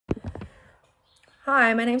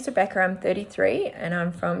Hi, my name's Rebecca. I'm 33 and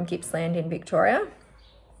I'm from Gippsland in Victoria.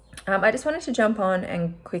 I just wanted to jump on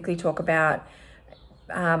and quickly talk about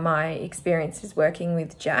my experiences working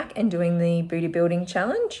with Jack and doing the booty building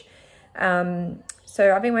challenge.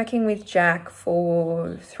 So I've been working with Jack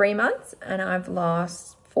for 3 months and I've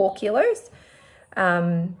lost 4 kilos.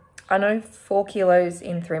 I know 4 kilos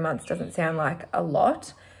in 3 months doesn't sound like a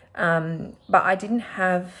lot, but I didn't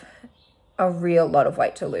have a real lot of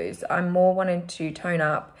weight to lose. I more wanted to tone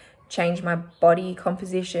up, change my body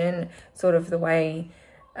composition, sort of the way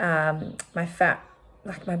my fat,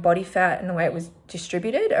 like my body fat and the way it was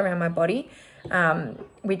distributed around my body,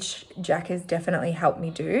 which Jack has definitely helped me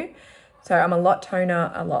do. So I'm a lot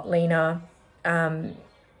toner, a lot leaner,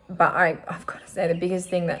 but I've got to say the biggest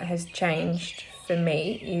thing that has changed for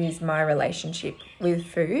me is my relationship with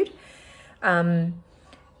food.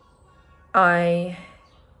 I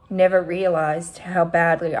never realized how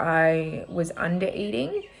badly I was under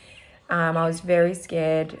eating. I was very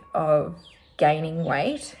scared of gaining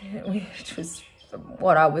weight, which was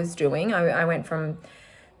what I was doing. I went from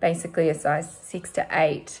basically a size 6 to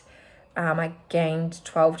 8. I gained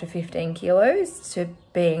 12 to 15 kilos to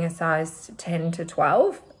being a size 10 to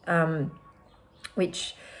 12,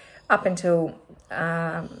 which up until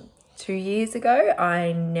 2 years ago,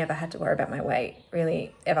 I never had to worry about my weight,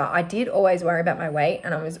 really, ever. I did always worry about my weight,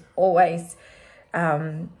 and I was always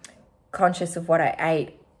conscious of what I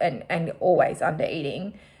ate and always under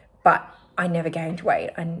eating, but I never gained weight.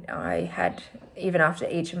 And I had, even after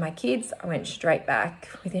each of my kids, I went straight back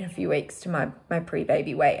within a few weeks to my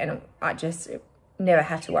pre-baby weight, and I just never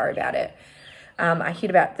had to worry about it. I hit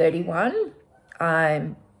about 31.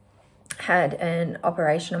 I had an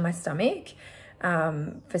operation on my stomach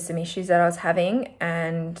for some issues that I was having,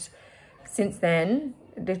 and since then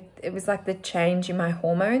it was like the change in my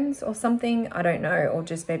hormones or something, I don't know, or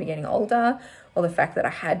just maybe getting older, or the fact that I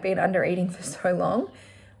had been under eating for so long.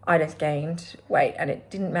 I just gained weight, and it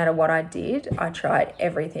didn't matter what I did. I tried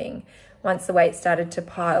everything. Once the weight started to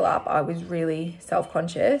pile up, I was really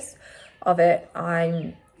self-conscious of it.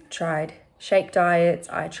 I tried shake diets,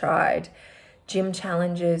 I tried gym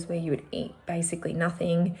challenges where you would eat basically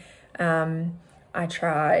nothing. I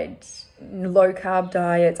tried low carb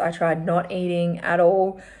diets. I tried not eating at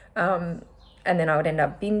all. And then I would end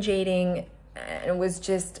up binge eating. And it was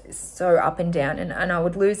just so up and down. And I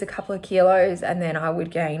would lose a couple of kilos and then I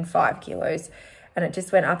would gain 5 kilos. And it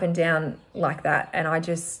just went up and down like that. And I'd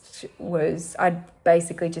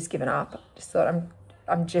basically just given up. Just thought,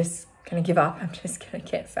 I'm just going to give up. I'm just going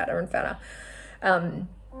to get fatter and fatter. And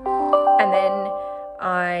then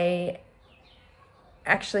I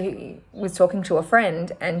actually was talking to a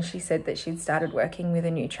friend, and she said that she'd started working with a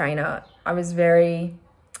new trainer. I was very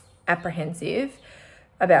apprehensive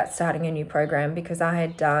about starting a new program because I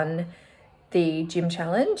had done the gym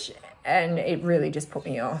challenge and it really just put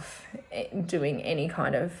me off doing any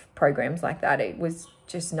kind of programs like that. It was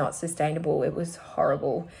just not sustainable. It was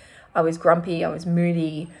horrible. I was grumpy. I was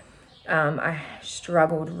moody. I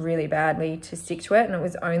struggled really badly to stick to it, and it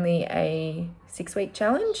was only a 6-week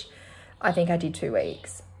challenge. I think I did 2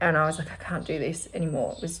 weeks and I was like, I can't do this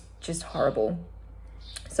anymore. It was just horrible.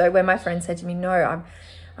 So when my friend said to me, no,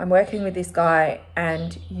 I'm working with this guy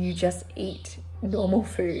and you just eat normal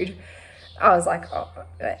food, I was like, oh,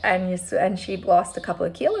 and she'd lost a couple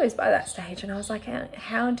of kilos by that stage. And I was like,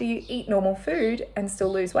 how do you eat normal food and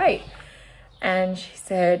still lose weight? And she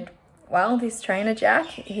said, well, this trainer, Jack,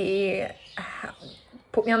 he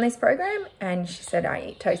put me on this program, and she said, I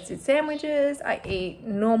eat toasted sandwiches, I eat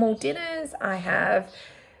normal dinners, I have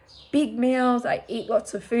big meals, I eat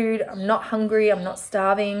lots of food, I'm not hungry, I'm not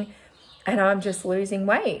starving, and I'm just losing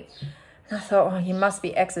weight. And I thought, oh, you must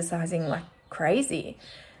be exercising like crazy.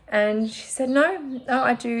 And she said, no,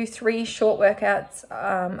 I do 3 short workouts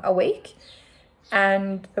a week,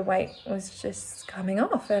 and the weight was just coming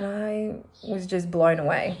off, and I was just blown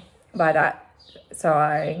away by that. So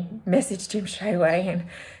I messaged him straight away and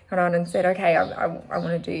got on and said, okay, I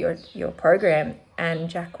want to do your program. And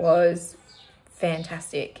Jack was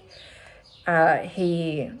fantastic.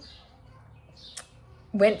 He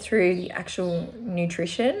went through the actual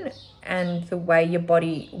nutrition and the way your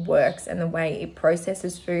body works and the way it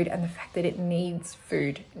processes food and the fact that it needs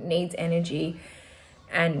food, needs energy.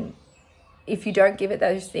 And if you don't give it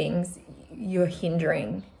those things, you're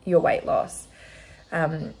hindering your weight loss.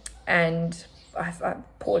 And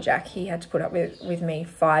poor Jack, he had to put up with me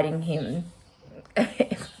fighting him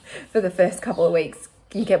for the first couple of weeks.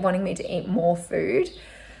 He kept wanting me to eat more food,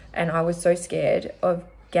 and I was so scared of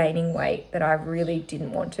gaining weight that I really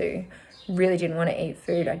didn't want to eat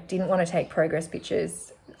food. I didn't want to take progress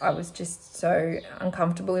pictures. I was just so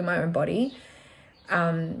uncomfortable in my own body.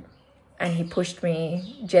 And he pushed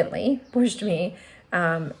me, gently pushed me,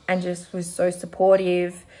 and just was so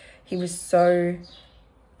supportive. He was so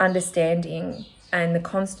understanding, and the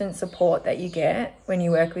constant support that you get when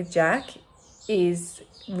you work with Jack is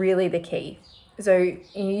really the key. So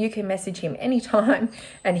you can message him anytime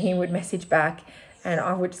and he would message back, and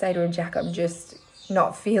I would say to him, Jack, I'm just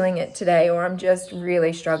not feeling it today, or I'm just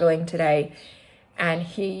really struggling today. And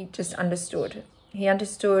he just understood. He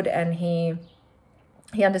understood, and he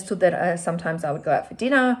understood that sometimes I would go out for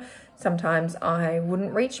dinner, sometimes I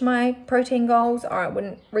wouldn't reach my protein goals, or I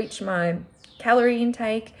wouldn't reach my calorie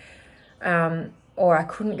intake, or I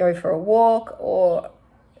couldn't go for a walk, or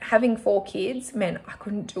having 4 kids meant I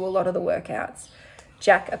couldn't do a lot of the workouts.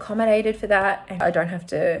 Jack accommodated for that, and I don't have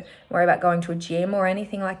to worry about going to a gym or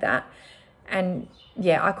anything like that. And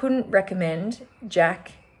yeah, I couldn't recommend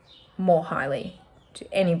Jack more highly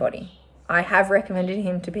to anybody. I have recommended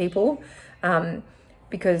him to people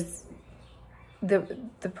because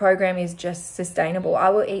the program is just sustainable. I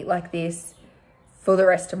will eat like this for the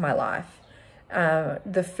rest of my life.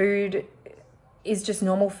 The food is just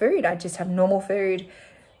normal food. I just have normal food,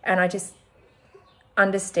 and I just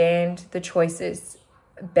understand the choices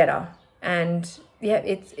better. And yeah,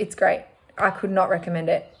 it's great. I could not recommend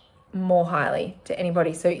it more highly to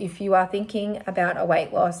anybody. So if you are thinking about a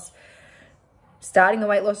weight loss, starting a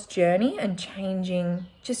weight loss journey and changing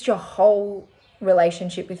just your whole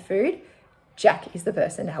relationship with food, Jack is the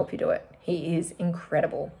person to help you do it. He is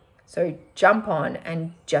incredible. So jump on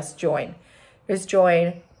and just join. Just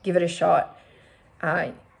join, give it a shot.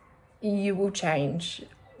 You will change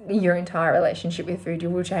your entire relationship with food. You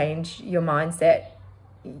will change your mindset,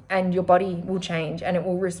 and your body will change, and it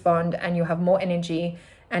will respond, and you'll have more energy,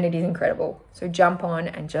 and it is incredible. So jump on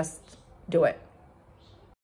and just do it.